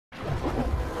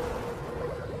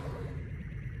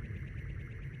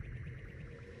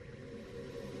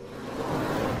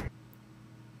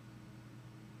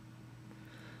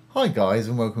Hi guys,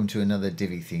 and welcome to another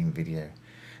Divi Theme video.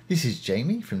 This is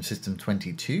Jamie from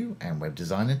System22 and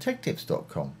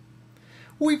webdesignandtechtips.com.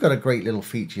 We've got a great little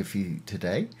feature for you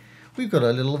today. We've got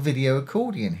a little video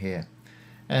accordion here,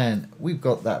 and we've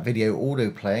got that video auto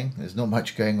playing. There's not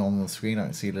much going on the screen. I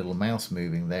can see a little mouse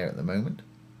moving there at the moment.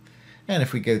 And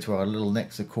if we go to our little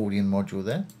next accordion module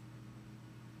there,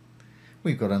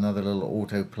 we've got another little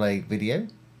autoplay video,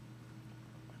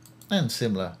 and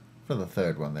similar for the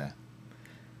third one there.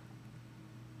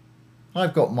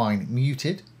 I've got mine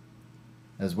muted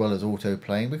as well as auto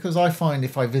playing because I find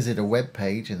if I visit a web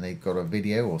page and they've got a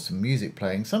video or some music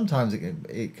playing, sometimes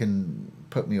it can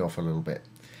put me off a little bit.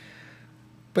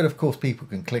 But of course people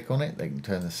can click on it, they can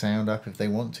turn the sound up if they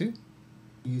want to.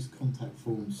 Use contact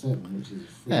form 7, which is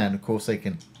free. And of course they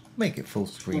can make it full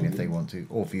screen if they want to,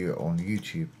 or view it on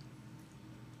YouTube.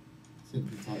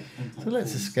 Simply type contact So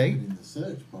let's form escape. 7 in the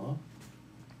search bar.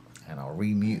 And I'll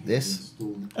remute this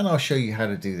and I'll show you how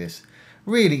to do this.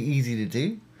 Really easy to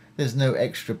do. There's no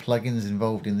extra plugins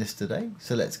involved in this today,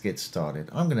 so let's get started.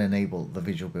 I'm going to enable the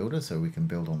visual builder so we can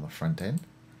build on the front end.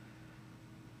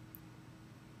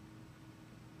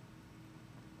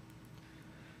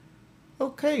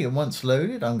 Okay, and once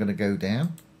loaded I'm going to go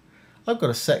down. I've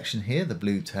got a section here, the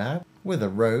blue tab, with a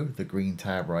row, the green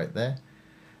tab right there.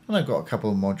 And I've got a couple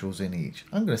of modules in each.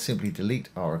 I'm going to simply delete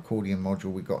our accordion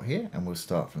module we got here and we'll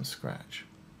start from scratch.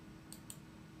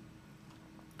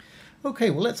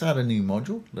 Okay, well let's add a new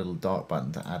module, little dark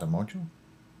button to add a module.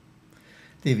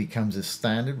 Divi comes as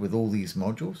standard with all these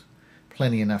modules,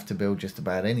 plenty enough to build just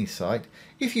about any site.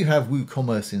 If you have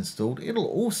WooCommerce installed, it'll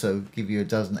also give you a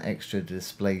dozen extra to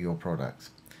display your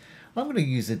products. I'm going to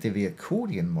use the Divi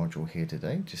Accordion module here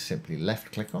today, just simply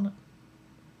left click on it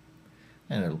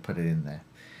and it'll put it in there.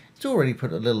 It's already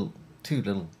put two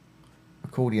little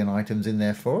accordion items in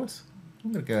there for us.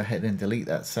 I'm going to go ahead and delete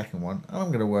that second one and I'm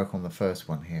going to work on the first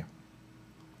one here.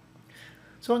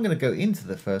 So I'm going to go into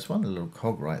the first one, a little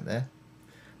cog right there.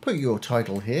 Put your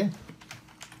title here,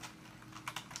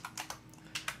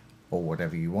 or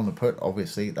whatever you want to put.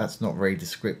 Obviously that's not very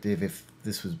descriptive. If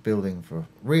this was building for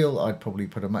real, I'd probably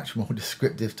put a much more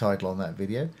descriptive title on that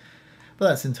video, but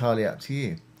that's entirely up to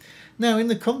you. Now in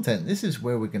the content, this is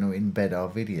where we're going to embed our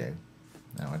video.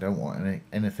 Now I don't want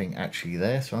anything actually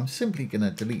there, so I'm simply going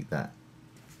to delete that.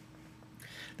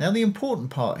 Now the important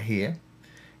part here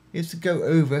is to go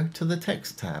over to the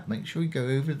text tab. Make sure you go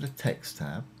over to the text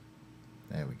tab.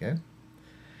 There we go.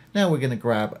 Now we're going to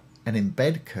grab an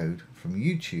embed code from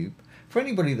YouTube. For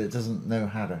anybody that doesn't know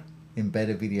how to embed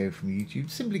a video from YouTube,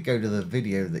 simply go to the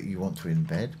video that you want to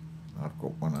embed. I've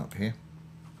got one up here.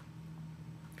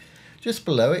 Just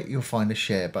below it you'll find a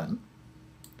share button.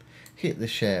 Hit the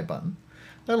share button.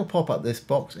 That'll pop up this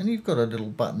box and you've got a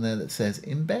little button there that says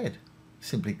embed.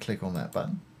 Simply click on that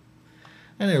button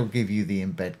and it'll give you the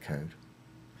embed code.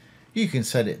 You can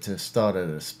set it to start at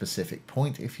a specific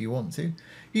point if you want to.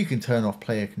 You can turn off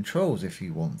player controls if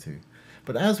you want to.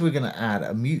 But as we're going to add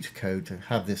a mute code to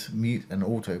have this mute and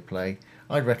autoplay,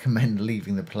 I'd recommend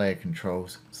leaving the player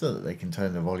controls so that they can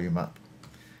turn the volume up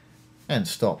and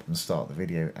stop and start the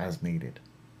video as needed.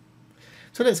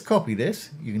 So let's copy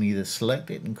this. You can either select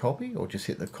it and copy or just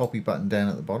hit the copy button down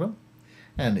at the bottom.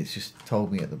 And it's just told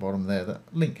me at the bottom there that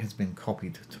link has been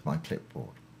copied to my clipboard.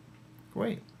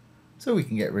 Great. So we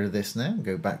can get rid of this now and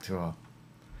go back to our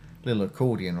little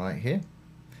accordion right here.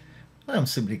 I'm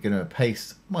simply going to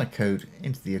paste my code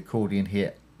into the accordion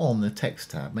here on the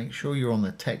text tab. Make sure you're on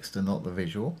the text and not the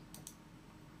visual.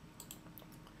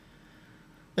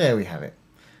 There we have it.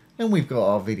 And we've got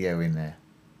our video in there.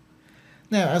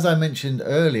 Now, as I mentioned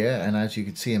earlier, and as you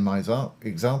could see in my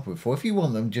example before, if you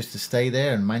want them just to stay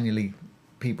there and manually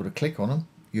people to click on them,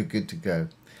 you're good to go.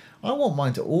 I want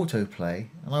mine to autoplay,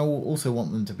 and I will also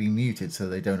want them to be muted so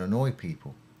they don't annoy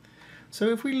people. So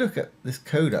if we look at this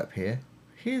code up here,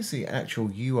 here's the actual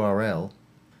URL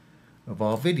of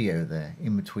our video there,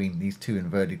 in between these two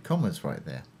inverted commas right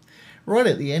there. Right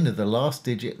at the end of the last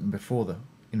digit and before the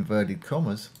inverted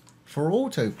commas, for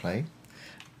autoplay,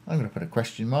 I'm going to put a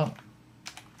question mark.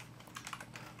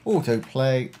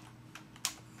 Autoplay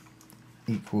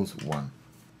equals 1.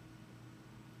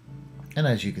 And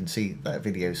as you can see, that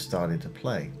video started to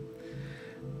play.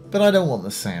 But I don't want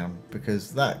the sound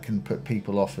because that can put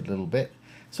people off a little bit.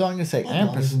 So I'm going to say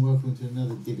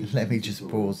ampersand. Let me just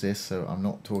pause this so I'm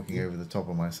not talking over the top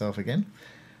of myself again.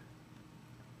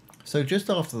 So just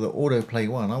after the autoplay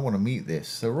 1, I want to mute this.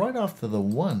 So right after the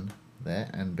 1 there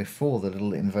and before the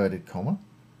little inverted comma,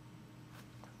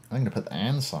 I'm going to put the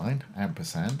and sign,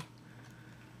 ampersand.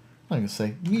 I'm going to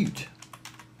say mute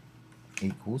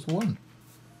equals 1.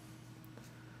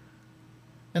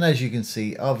 And as you can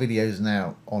see, our video is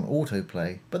now on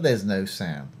autoplay, but there's no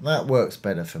sound. That works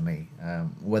better for me.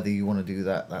 Whether you want to do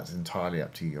that, that's entirely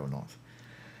up to you or not.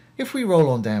 If we roll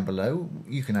on down below,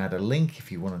 you can add a link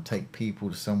if you want to take people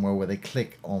to somewhere where they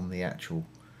click on the actual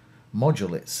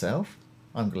module itself.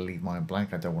 I'm going to leave mine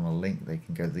blank. I don't want a link. They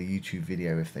can go to the YouTube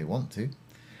video if they want to.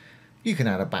 You can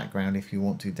add a background if you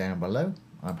want to down below.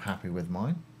 I'm happy with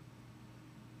mine.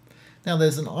 Now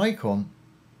there's an icon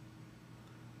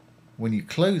when you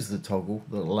close the toggle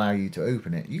that will allow you to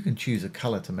open it. You can choose a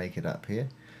color to make it up here.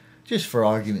 Just for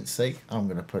argument's sake, I'm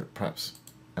going to put perhaps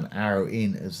an arrow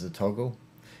in as the toggle.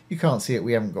 You can't see it,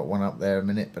 we haven't got one up there a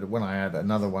minute, but when I add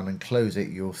another one and close it,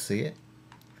 you'll see it.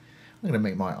 I'm going to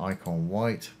make my icon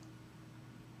white.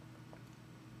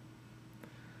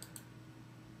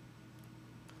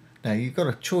 Now you've got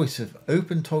a choice of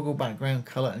open toggle background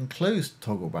color and closed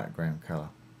toggle background color.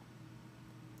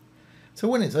 So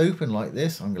when it's open like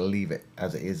this, I'm going to leave it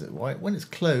as it is at white. When it's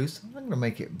closed, I'm going to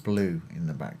make it blue in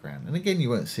the background. And again, you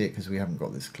won't see it because we haven't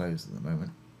got this closed at the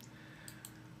moment.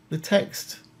 The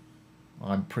text,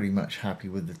 I'm pretty much happy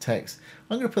with the text.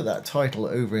 I'm going to put that title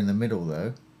over in the middle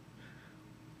though.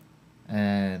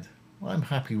 And I'm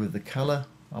happy with the color.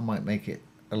 I might make it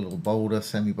a little bolder,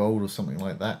 semi-bold or something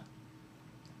like that.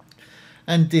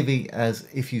 And Divi, as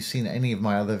if you've seen any of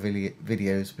my other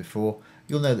videos before,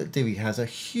 you'll know that Divi has a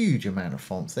huge amount of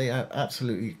fonts. They have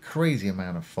absolutely crazy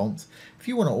amount of fonts. If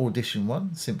you want to audition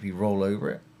one, simply roll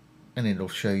over it and it'll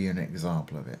show you an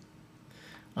example of it.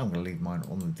 I'm going to leave mine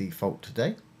on the default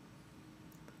today,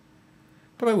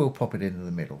 but I will pop it into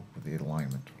the middle with the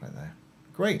alignment right there.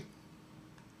 Great.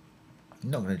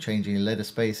 I'm not going to change any letter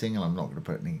spacing, and I'm not going to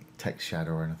put any text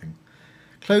shadow or anything.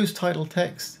 Closed title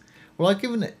text. Well, I've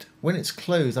given it, when it's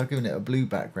closed, I've given it a blue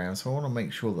background, so I want to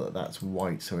make sure that that's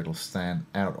white so it'll stand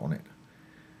out on it,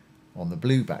 on the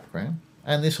blue background.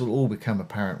 And this will all become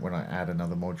apparent when I add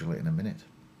another module in a minute.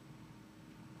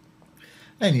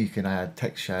 And you can add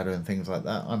text shadow and things like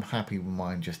that. I'm happy with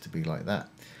mine just to be like that.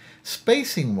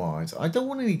 Spacing wise, I don't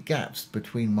want any gaps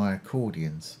between my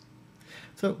accordions.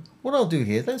 So what I'll do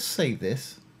here, let's save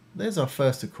this. There's our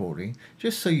first accordion,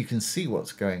 just so you can see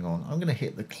what's going on. I'm going to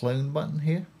hit the clone button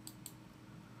here.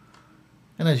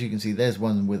 And as you can see, there's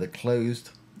one with a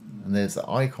closed, and there's the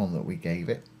icon that we gave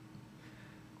it.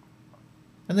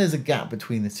 And there's a gap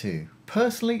between the two.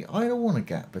 Personally, I don't want a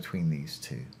gap between these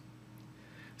two.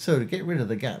 So to get rid of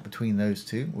the gap between those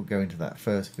two, we'll go into that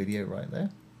first video right there.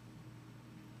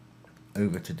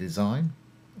 Over to design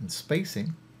and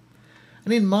spacing.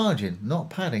 And in margin, not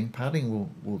padding, padding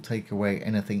will take away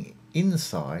anything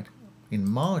inside. In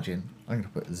margin, I'm going to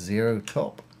put 0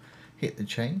 top, hit the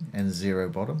chain, and 0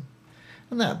 bottom.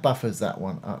 And that buffers that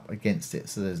one up against it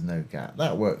so there's no gap.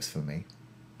 That works for me.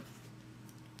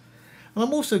 And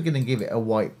I'm also going to give it a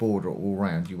white border all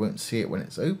round. You won't see it when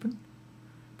it's open,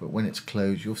 but when it's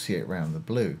closed you'll see it around the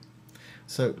blue.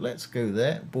 So let's go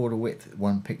there. Border width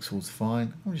 1 pixel's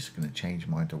fine. I'm just going to change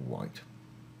mine to white.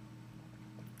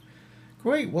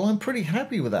 Great, well I'm pretty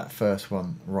happy with that first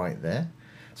one right there.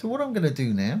 So what I'm going to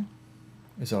do now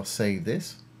is I'll save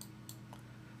this.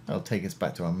 That'll take us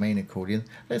back to our main accordion.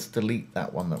 Let's delete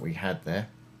that one that we had there,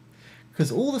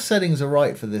 because all the settings are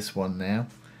right for this one now,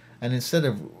 and instead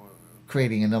of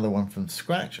creating another one from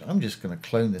scratch, I'm just going to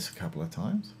clone this a couple of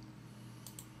times.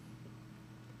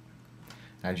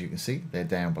 As you can see, they're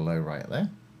down below right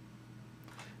there.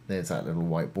 There's that little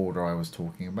white border I was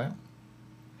talking about.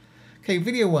 Okay,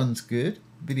 video 1's good.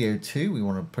 Video 2, we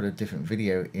want to put a different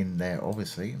video in there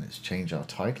obviously. Let's change our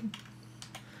title.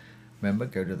 Remember,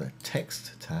 go to the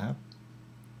text tab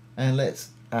and let's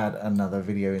add another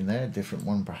video in there, a different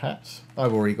one perhaps.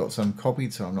 I've already got some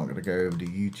copied, so I'm not going to go over to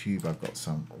YouTube. I've got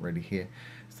some already here,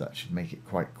 so that should make it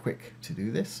quite quick to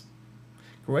do this.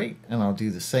 Great, and I'll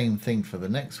do the same thing for the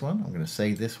next one. I'm going to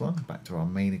save this one back to our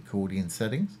main accordion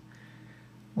settings.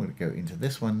 I'm going to go into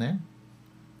this one now,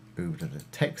 over to the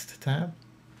text tab.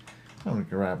 I'm going to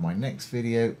grab my next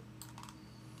video,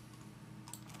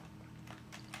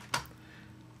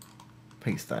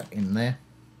 paste that in there,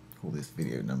 call this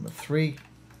video number 3.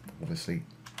 Obviously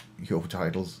your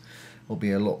titles will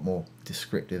be a lot more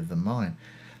descriptive than mine.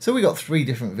 So we got 3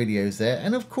 different videos there,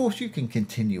 and of course you can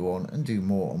continue on and do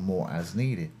more and more as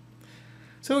needed.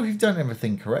 So if you've done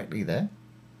everything correctly there,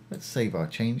 let's save our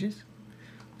changes.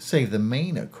 Save the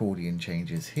main accordion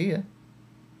changes here.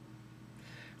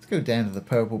 Let's go down to the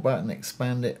purple button,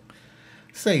 expand it,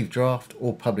 save draft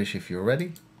or publish if you're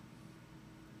ready.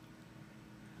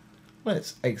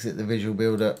 Let's exit the visual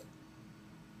builder,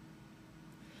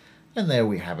 and there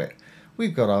we have it.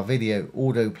 We've got our video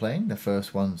auto playing, the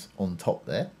first one's on top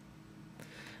there,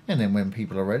 and then when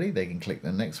people are ready they can click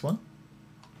the next one,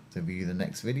 to view the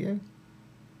next video.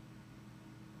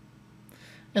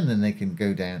 And then they can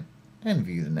go down and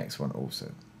view the next one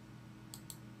also.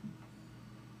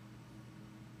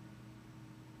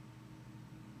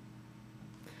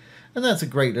 And that's a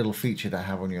great little feature to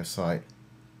have on your site.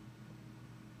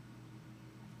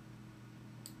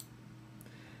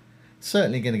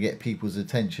 Certainly going to get people's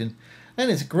attention, and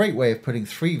it's a great way of putting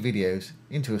 3 videos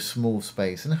into a small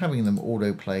space and having them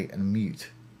autoplay and mute.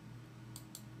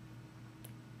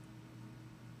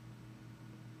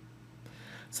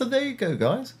 So there you go,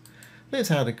 guys. That's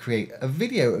how to create a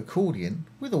video accordion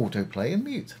with autoplay and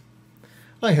mute.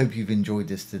 I hope you've enjoyed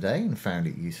this today and found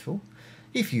it useful.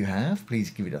 If you have, please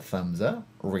give it a thumbs up,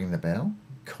 ring the bell,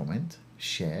 comment,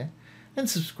 share, and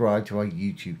subscribe to our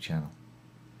YouTube channel.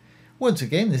 Once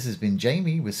again, this has been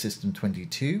Jamie with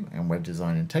System22 and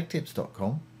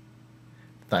webdesignandtechtips.com.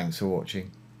 Thanks for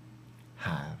watching.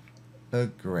 Have a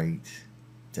great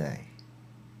day.